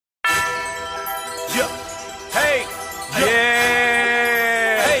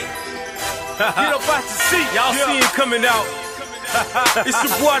Get up out your seat. Y'all see him coming out. It's your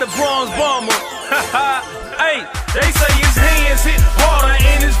boy, the Bronze Bomber. Hey, they say his hands hit harder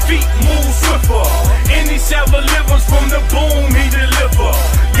and his feet move swifter. And he shall delivers from the boom he deliver.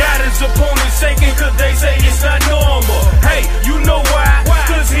 Got his opponents shaking cause they say it's not normal. Hey, you know why?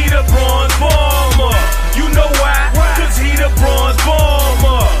 Cause he the Bronze Bomber. You know why? Cause he the Bronze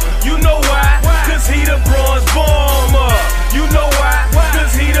Bomber. You know why? Cause he the Bronze Bomber. You know why?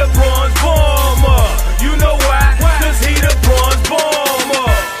 Cause he the Bronze Bomber. You know why? Cause he the Bronze Bomber.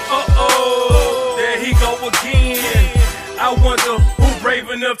 There he go again. I wonder who brave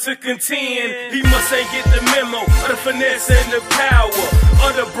enough to contend. He must ain't get the memo of the finesse and the power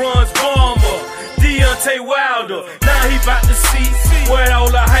of the Bronze Bomber, Deontay Wilder. Now he bout to see what all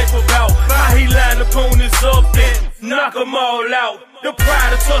the hype about. How he line opponents up and knock them all out. The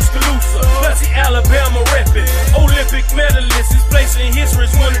pride of Tuscaloosa, plus he Alabama reppin'. Olympic medalist, his place in history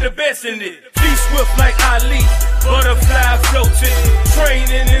is one of the best in it. Be swift like Ali, butterfly floating,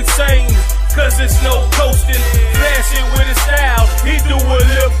 training insane, cause it's no coasting. Flashing with his style, he do a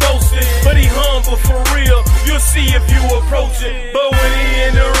little boasting, but he humble for real, you'll see if you approach it. But when he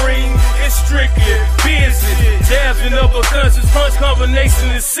in the ring, it's strictly business. Jabs and uppercuts, his punch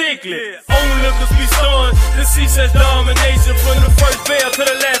combination is sickly. Onlookers be stunned to see such domination. From the first bell to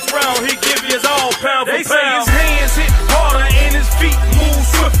the last round, he give you his all pound for pound. They say his hands hit harder and his feet move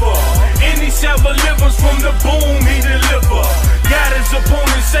swifter. And he shall delivers from the boom he deliver. Got his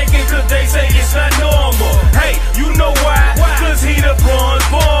opponents shaking cause they say it's not normal. Hey, you know why? Cause he the Bronze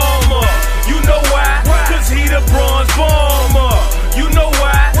Bomber. You know why? Cause he the Bronze Bomber. You know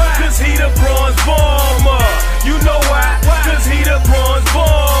why? Cause he the Bronze Bomber. You know why? Cause he the Bronze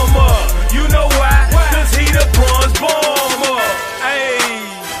Bomber. You know why? Cause he the Bronze Bomber. Hey,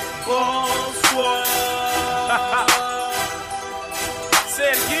 bonsoir.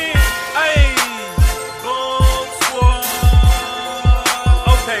 Say it again. Hey, bonsoir.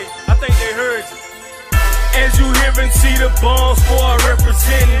 Okay, I think they heard you. As you hear and see the bonsoir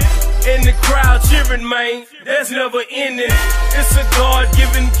representing, in the crowd cheering, man, that's never ending. It's a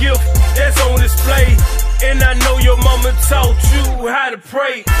God-given gift that's on display. And I know your mama taught you how to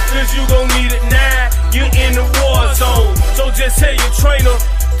pray, cause you gon' need it now, you're in the war zone. So just tell your trainer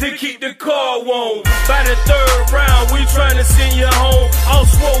to keep the car warm. By the third round, we tryna send you home, all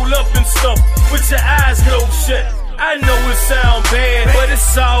swole up and stuff, with your eyes closed shut. I know it sound bad, but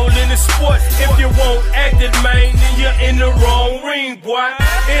it's all in the sport. If you won't act it, man, then you're in the wrong ring, boy.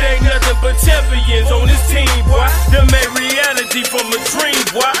 It ain't nothing but champions on this team, boy. They made reality from a dream,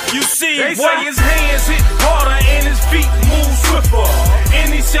 boy. You see, they say his hands hit harder and his feet move swifter. And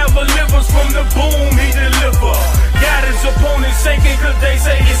he shall delivers from the boom he deliver. Got his opponents shaking cause they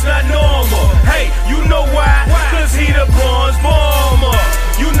say it's not normal. Hey, you know why? Cause he the Bronze Bomber.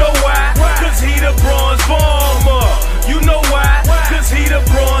 You know why? Cause he the Bronze Bomber. You know why? Cause he the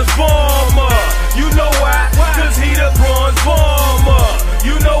Bronze Bomber. You know why? Cause he the Bronze Bomber.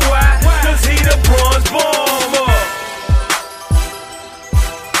 You know why? Cause he the Bronze Bomber.